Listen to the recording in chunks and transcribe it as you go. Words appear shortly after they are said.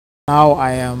Now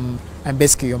I'm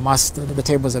basically your master. The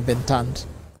tables have been turned.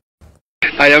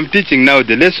 I am teaching now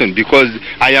the lesson because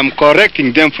I am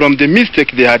correcting them from the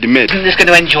mistake they had made. Isn't this going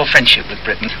to end your friendship with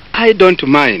Britain? I don't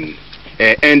mind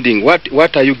ending.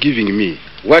 What are you giving me?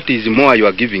 What is more you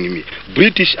are giving me?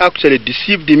 British actually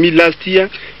deceived me last year,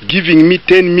 giving me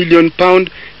 £10 million.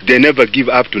 They never give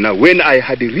up to now. When I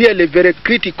had a really very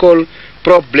critical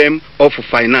problem of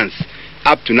finance,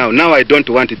 up to now. Now I don't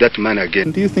want that man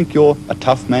again. Do you think you're a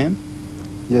tough man?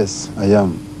 Yes, I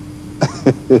am.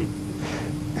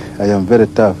 I am very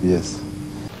tough, yes.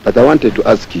 But I wanted to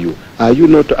ask you, are you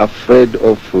not afraid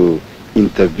of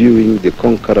interviewing the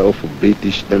conqueror of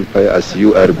British Empire as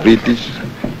you are British?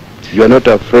 You are not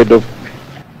afraid of...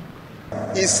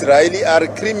 Israeli are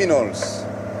criminals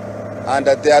and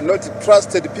they are not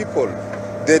trusted people.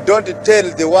 They don't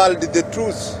tell the world the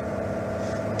truth.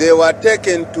 They were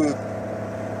taken to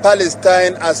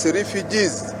Palestine as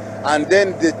refugees and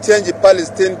then they changed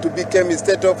Palestine to become a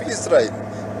state of Israel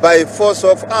by force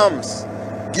of arms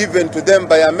given to them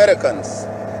by Americans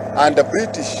and the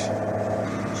British.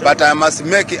 But I must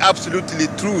make absolutely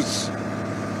truth.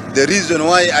 The reason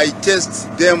why I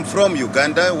chased them from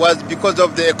Uganda was because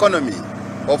of the economy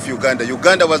of Uganda.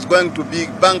 Uganda was going to be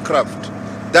bankrupt.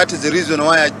 That is the reason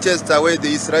why I chased away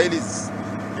the Israelis.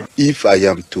 If I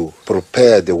am to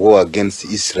prepare the war against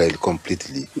Israel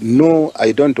completely, no,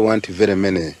 I don't want very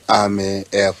many army,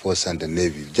 air force and the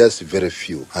navy, just very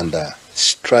few, and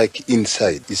strike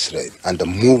inside Israel and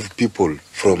move people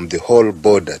from the whole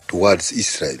border towards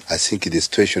Israel. I think the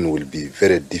situation will be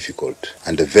very difficult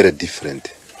and very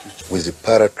different. With the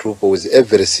paratrooper, with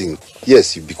everything.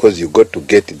 Yes, because you got to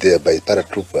get there by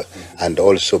paratrooper and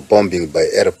also bombing by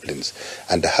airplanes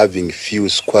and having few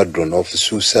squadron of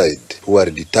suicide who are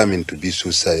determined to be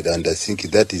suicide. And I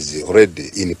think that is already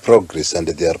in progress and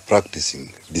they are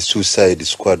practicing. The suicide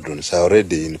squadrons are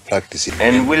already in practice.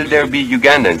 And will there be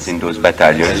Ugandans in those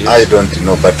battalions? I don't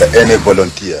know, but any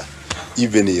volunteer,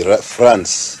 even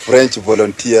French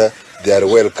volunteer, they are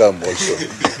welcome also.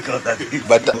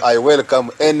 But I welcome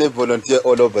any volunteer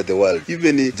all over the world.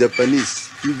 Even Japanese,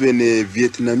 even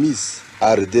Vietnamese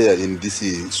are there in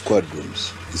these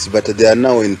squadrons. But they are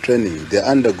now in training. They are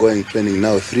undergoing training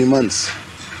now 3 months.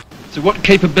 So what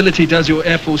capability does your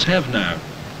Air Force have now?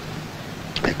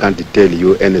 I can't tell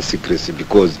you any secrecy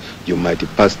because you might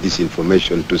pass this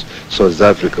information to South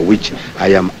Africa, which I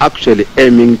am actually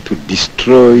aiming to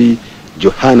destroy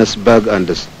Johannesburg and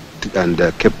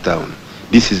Cape Town.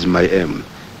 This is my aim.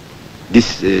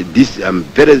 I'm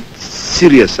very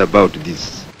serious about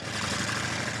this.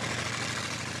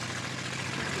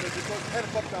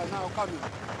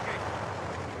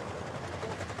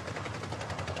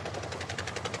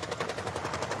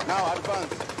 Now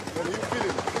advance. When you feel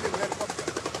it helicopter.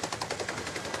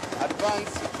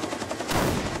 Advance.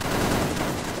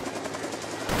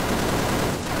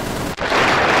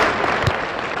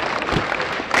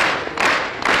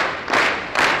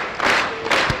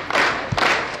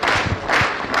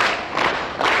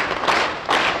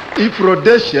 If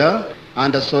Rhodesia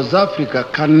and South Africa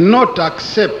cannot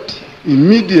accept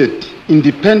immediate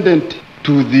independence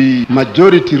to the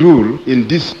majority rule in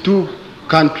these two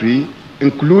countries,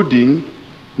 including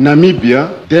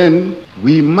Namibia, then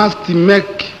we must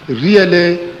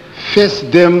really face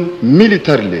them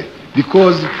militarily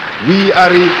because we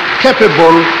are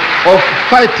capable of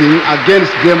fighting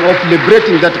against them, of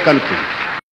liberating that country.